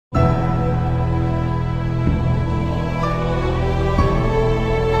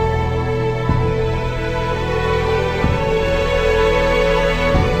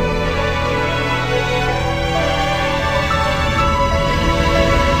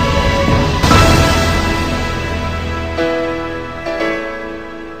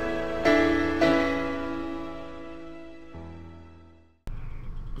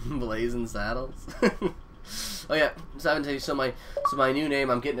battles. Oh yeah, so I haven't told you. So my new name,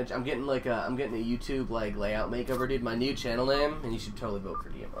 I'm getting a YouTube like layout makeover, dude. My new channel name, and you should totally vote for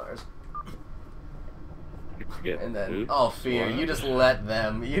DMRs. And then, oh fear, you just let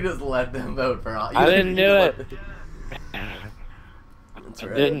them vote for all. I didn't do it. That's I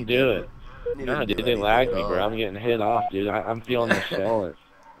right. didn't do it. No, dude, they lagged me, bro. I'm getting hit off, dude. I'm feeling the shell.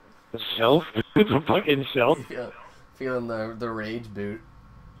 The shell? The fucking shell? Feeling the rage boot.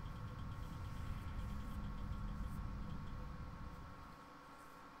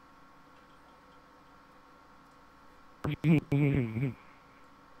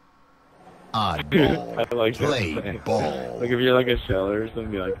 Oddball. I like Play that. ball. Like if you're like a seller or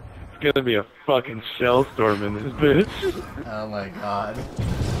something, be like, it's gonna be a fucking shell storm in this bitch. Oh my god.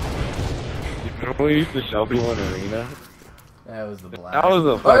 Remember we used to shell people in Arena? That was the blast. That was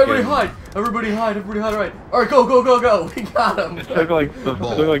a fucking... Alright, everybody hide! Everybody hide! Everybody hide! Alright, alright, go, go, go, go! We got him! It took like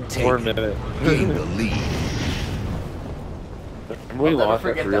 4 minutes. Gain the lead. We lost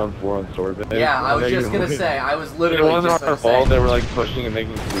at 3-on-4 on sword base. Yeah, I was just gonna say, I was literally It wasn't our fault, they were like pushing and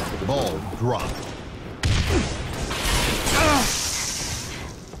making sweeps for the ball drop.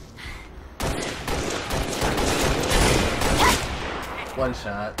 One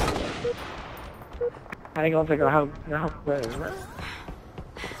shot. I ain't gonna take a how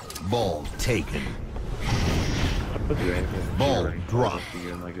Ball taken. I would do anything. Ball drop.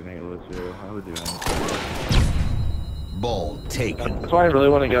 Like in Halo 2. I would do anything. Ball taken. That's why I really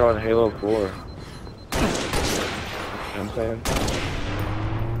want to get on Halo 4. You know what I'm saying?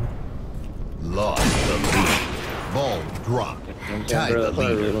 Lost the lead. Ball dropped. Tied the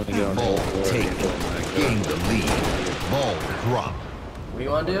lead. Ball taken. Gained the lead. Ball dropped. What do you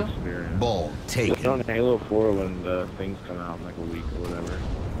want to do? Ball taken. Get on Halo 4 when the things come out in like a week or whatever.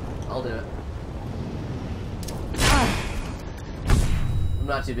 I'll do it. I'm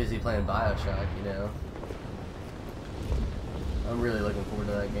not too busy playing Bioshock, you know. I'm really looking forward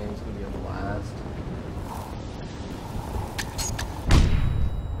to that game. It's gonna be a blast.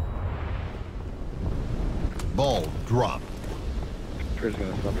 Ball dropped. Trigger's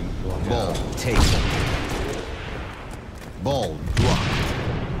gonna fucking slow me Ball down. taken. Ball dropped.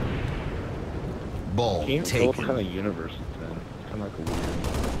 Ball Game's taken. what kind of universe it's in. It's kind of like a weird...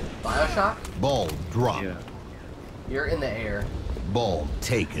 Bioshock? Ball dropped. Yeah. You're in the air. Ball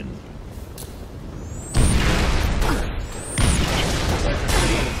taken.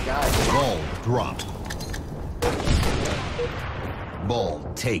 Ball dropped. Ball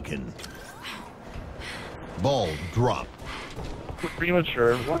taken. Ball dropped.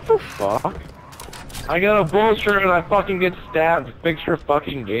 Premature. What the fuck? I got a vulture and I fucking get stabbed. Fix your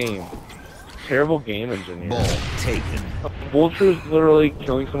fucking game. Terrible game engineer. Ball taken. A vulture is literally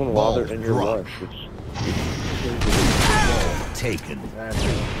killing someone while Ball they're in your dropped. lunch, which... Ball taken.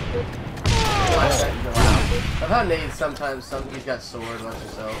 I've had Nate sometimes, he's got sword, watch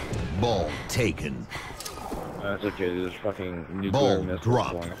yourself. Ball taken. That's okay, there's fucking nuclear Ball missiles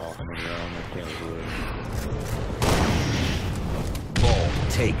dropped. going off in the ground. I can't do it. Ball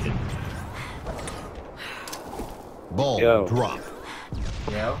taken. Ball Yo. dropped.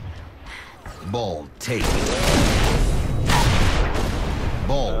 Yeah? Ball taken.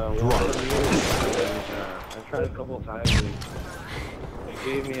 Ball dropped. I tried a couple of times. It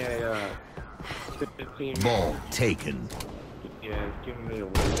gave me a 15. Ball taken. Yeah, it's giving me a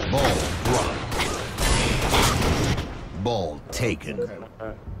weird. Ball dropped. Ball taken.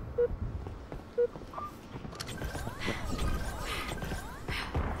 Okay.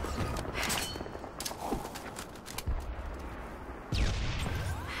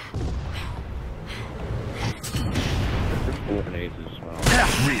 Grenades as well.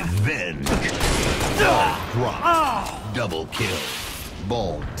 Revenge. Ball dropped. Double kill.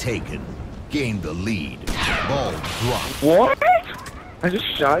 Ball taken. Gained the lead. Ball dropped. What? I just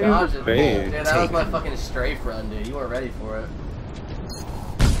shot you in the face. Yeah, that was my fucking strafe run, dude. You weren't ready for it.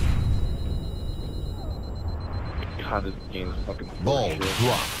 God, this game is fucking Ball bullshit.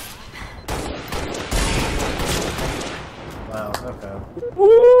 dropped. Wow, okay.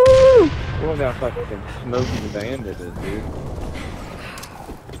 Woo! What that fucking smoky bandit is, dude.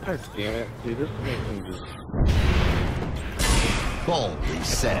 God damn it, dude, this makes him just... Ball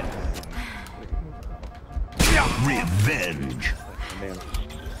reset. Revenge. Man.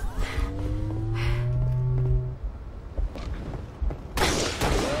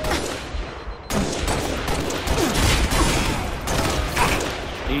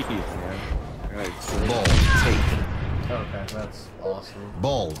 Easy, man. Right. Ball taken. Okay, that's awesome.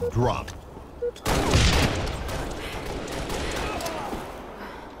 Ball dropped.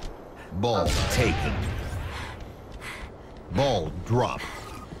 Ball taken. Ball dropped.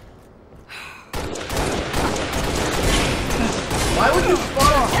 Why would you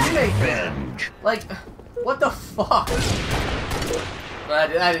spawn a teammate there? Revenge. Like, what the fuck? I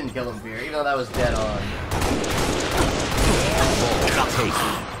didn't kill him, Beer, even though that was dead on. Ball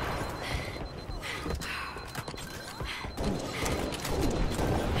taken.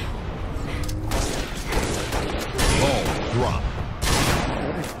 Ball drop.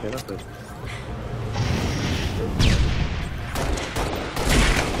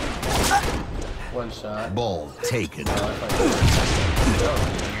 One shot. Ball taken. Oh, I thought that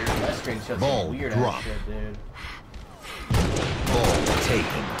was weird. That screen shows Ball some weird drop. ass shit, dude. Ball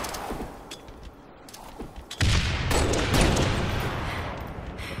taken.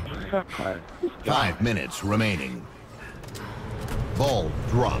 Five minutes remaining. Ball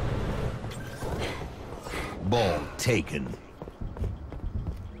drop. Ball taken.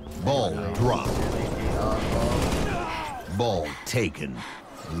 Ball drop. Ball taken. Wow,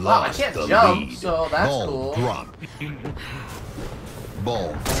 I Lost can't the jump, lead. so that's Ball cool. drop.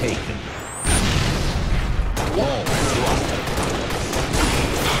 Ball taken. Ball drop.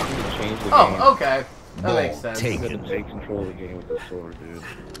 Change the game. Oh, okay. That Ball makes sense. You taken. gotta take control of the game with the sword, dude.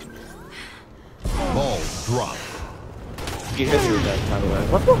 Ball drop. You hit me with that, by the way.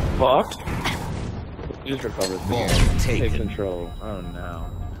 What the fuck? You just recovered the Ball game. taken. Take control. Oh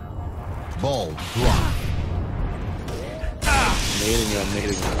no. Ball drop. Mating you, I'm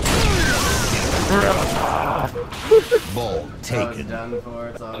mating you. Ball I was taken. done for.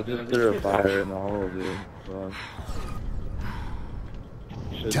 It's all I just good. threw a fire in the hole, dude. Fuck.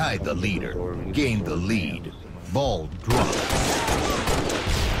 Should've Tied the fucking leader. sword when you Gained the sword lead. hands. Ball drop.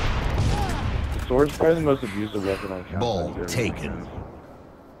 The sword's probably the most abusive weapon on Ball Counter-Strike. taken.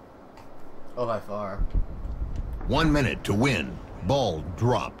 Oh, by far. 1 minute to win. Ball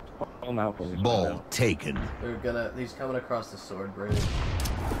dropped. I'm out for this right Ball now. taken. He's coming across the sword bridge.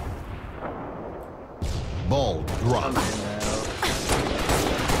 Ball I'm dropped. in now.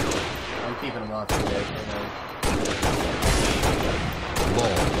 I'm keeping him off the dick,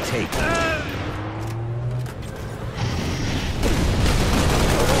 Ball taken.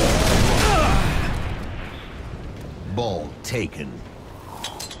 Ball taken.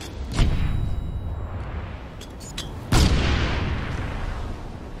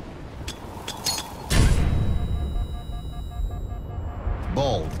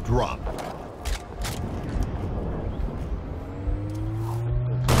 Ball dropped.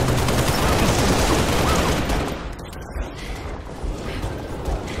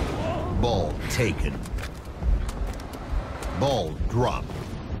 Ball taken. Ball dropped.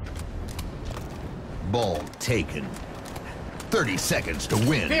 Ball taken. 30 seconds to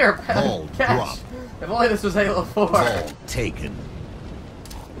win. Here, Ball catch. dropped. If only this was Halo 4. Ball taken.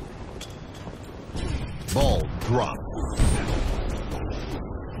 Ball dropped.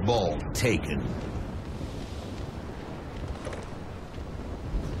 Ball taken.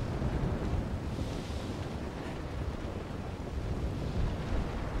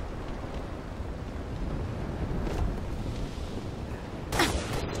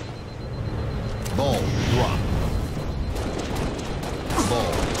 Ball dropped.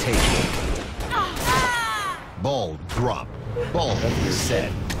 Ball taken. Ball dropped. Ball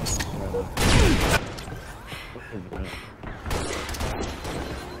set.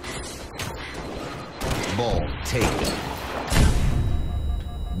 Ball taken.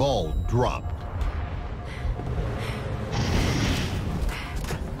 Ball dropped.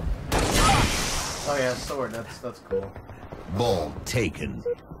 Oh yeah, sword. That's cool. Ball taken.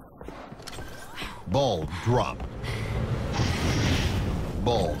 Ball dropped.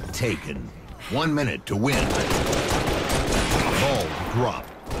 Ball taken. 1 minute to win. Ball dropped.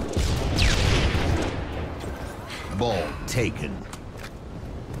 Ball taken.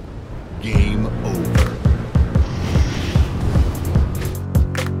 Game over.